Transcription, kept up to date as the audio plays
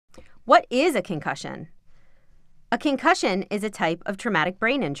What is a concussion? A concussion is a type of traumatic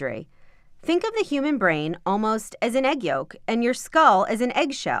brain injury. Think of the human brain almost as an egg yolk and your skull as an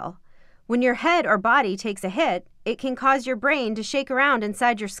eggshell. When your head or body takes a hit, it can cause your brain to shake around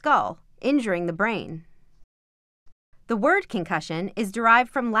inside your skull, injuring the brain. The word concussion is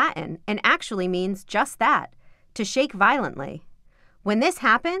derived from Latin and actually means just that, to shake violently. When this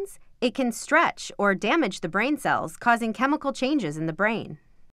happens, it can stretch or damage the brain cells, causing chemical changes in the brain.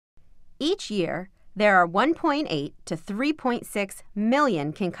 Each year, there are 1.8 to 3.6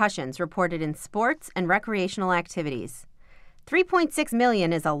 million concussions reported in sports and recreational activities. 3.6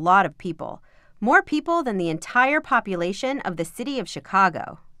 million is a lot of people, more people than the entire population of the city of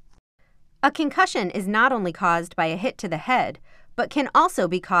Chicago. A concussion is not only caused by a hit to the head, but can also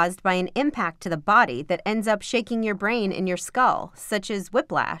be caused by an impact to the body that ends up shaking your brain in your skull, such as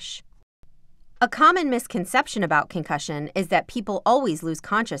whiplash. A common misconception about concussion is that people always lose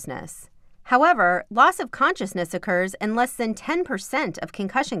consciousness. However, loss of consciousness occurs in less than 10% of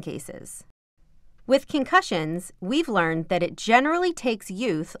concussion cases. With concussions, we've learned that it generally takes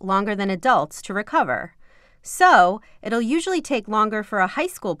youth longer than adults to recover. So, it'll usually take longer for a high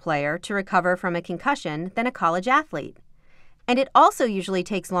school player to recover from a concussion than a college athlete. And it also usually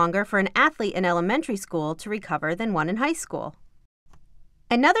takes longer for an athlete in elementary school to recover than one in high school.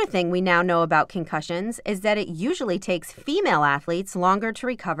 Another thing we now know about concussions is that it usually takes female athletes longer to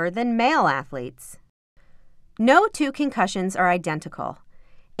recover than male athletes. No two concussions are identical.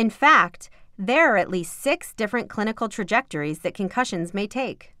 In fact, there are at least 6 different clinical trajectories that concussions may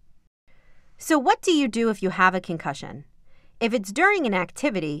take. So what do you do if you have a concussion? If it's during an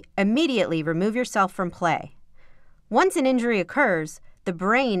activity, immediately remove yourself from play. Once an injury occurs, the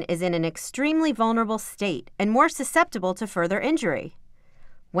brain is in an extremely vulnerable state and more susceptible to further injury.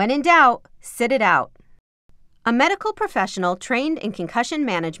 When in doubt, sit it out. A medical professional trained in concussion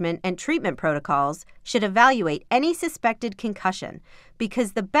management and treatment protocols should evaluate any suspected concussion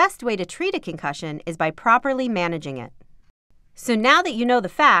because the best way to treat a concussion is by properly managing it. So now that you know the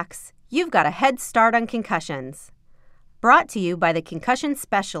facts, you've got a head start on concussions. Brought to you by the concussion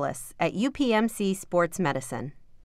specialists at UPMC Sports Medicine.